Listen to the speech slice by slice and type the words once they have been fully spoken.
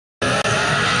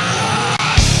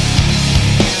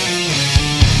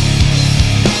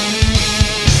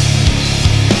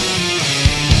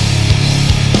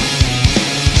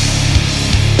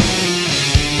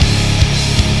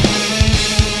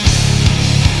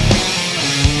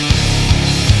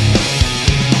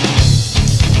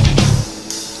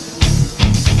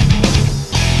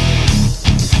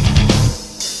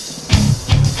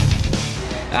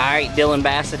teammate Dillon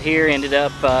Bassett here ended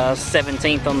up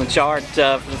 17th on the chart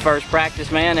for the first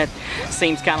practice. Man, it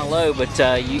seems kind of low, but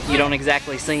you don't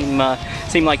exactly seem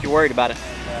like you're worried about it.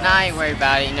 No, I ain't worried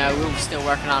about it. You know, we're still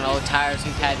working on old tires.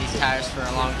 We've had these tires for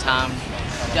a long time.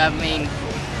 I mean,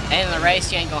 in the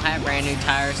race, you ain't gonna have brand new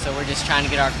tires, so we're just trying to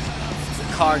get our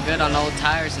car good on old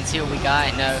tires and see what we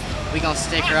got. You know, we're gonna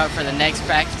stick her up for the next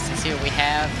practice and see what we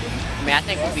have. I mean, I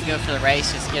think we'll be good for the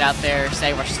race. Just get out there,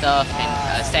 save our stuff,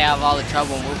 and stay out of all the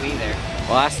trouble, and we'll be there.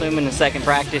 Well, I assume in the second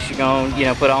practice you're going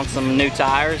to, put on some new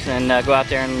tires and go out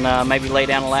there and maybe lay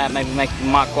down a lap, maybe make a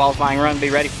mock qualifying run, be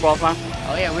ready for qualifying?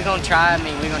 Oh yeah, we're gonna try. I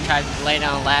mean, we're gonna try to lay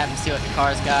down a lap and see what the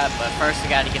car's got. But first, we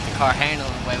got to get the car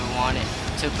handled the way we want it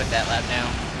to put that lap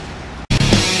down.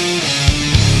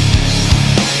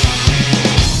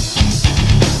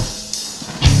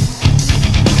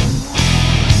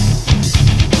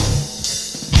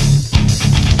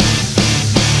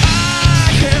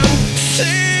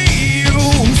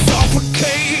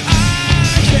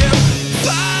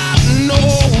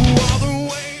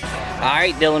 All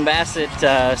right, Dillon Bassett,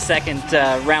 second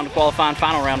round of qualifying,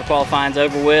 final round of qualifying is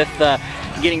over with.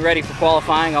 Getting ready for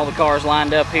qualifying, all the cars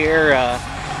lined up here.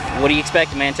 What are you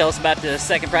expecting, man? Tell us about the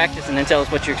second practice and then tell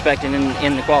us what you're expecting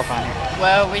in the qualifying here.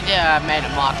 Well, we made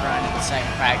a mock run in the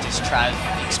second practice, tried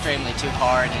extremely too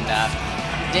hard,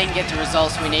 and didn't get the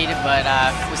results we needed, but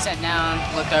we sat down,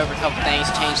 looked over a couple things,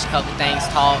 changed a couple things,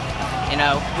 talked. You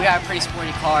know, we got a pretty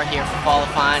sporty car here for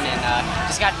qualifying, and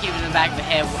just got to keep it in the back of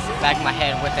my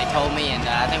head what they told me, and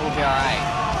I think we'll be all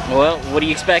right. Well, what are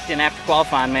you expecting after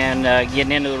qualifying, man?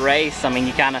 Getting into the race, I mean,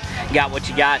 you kind of got what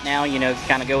you got now.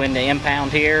 Kind of go into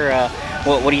impound here.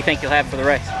 What do you think you'll have for the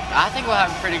race? I think we'll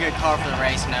have a pretty good car for the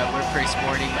race. We're pretty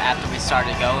sporty after we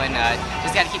started going.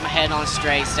 Just got to keep my head on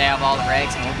straight, stay out of all the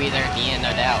wrecks, and we'll be there at the end,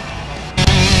 no doubt.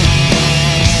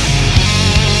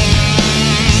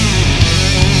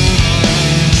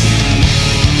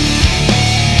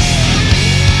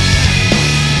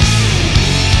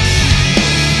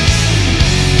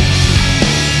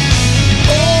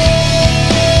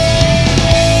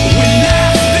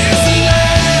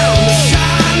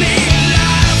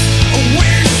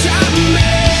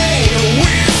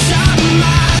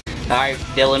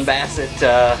 Dillon Bassett,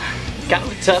 kind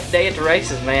of a tough day at the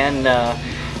races, man.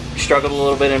 Struggled a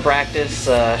little bit in practice,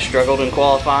 struggled in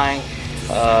qualifying.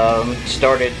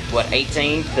 Started,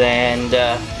 18th, and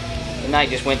the night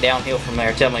just went downhill from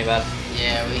there. Tell me about it.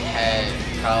 Yeah, we had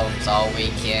problems all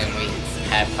weekend. We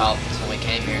had problems when we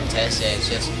came here and tested.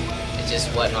 It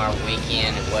just wasn't our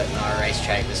weekend. It wasn't our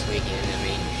racetrack this weekend. I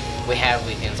mean, we have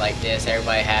weekends like this.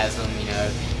 Everybody has them,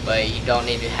 but you don't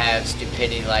need to have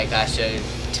stupidity like I showed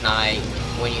tonight.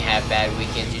 When you have bad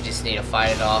weekends, you just need to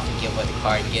fight it off and give what the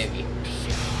car can give you.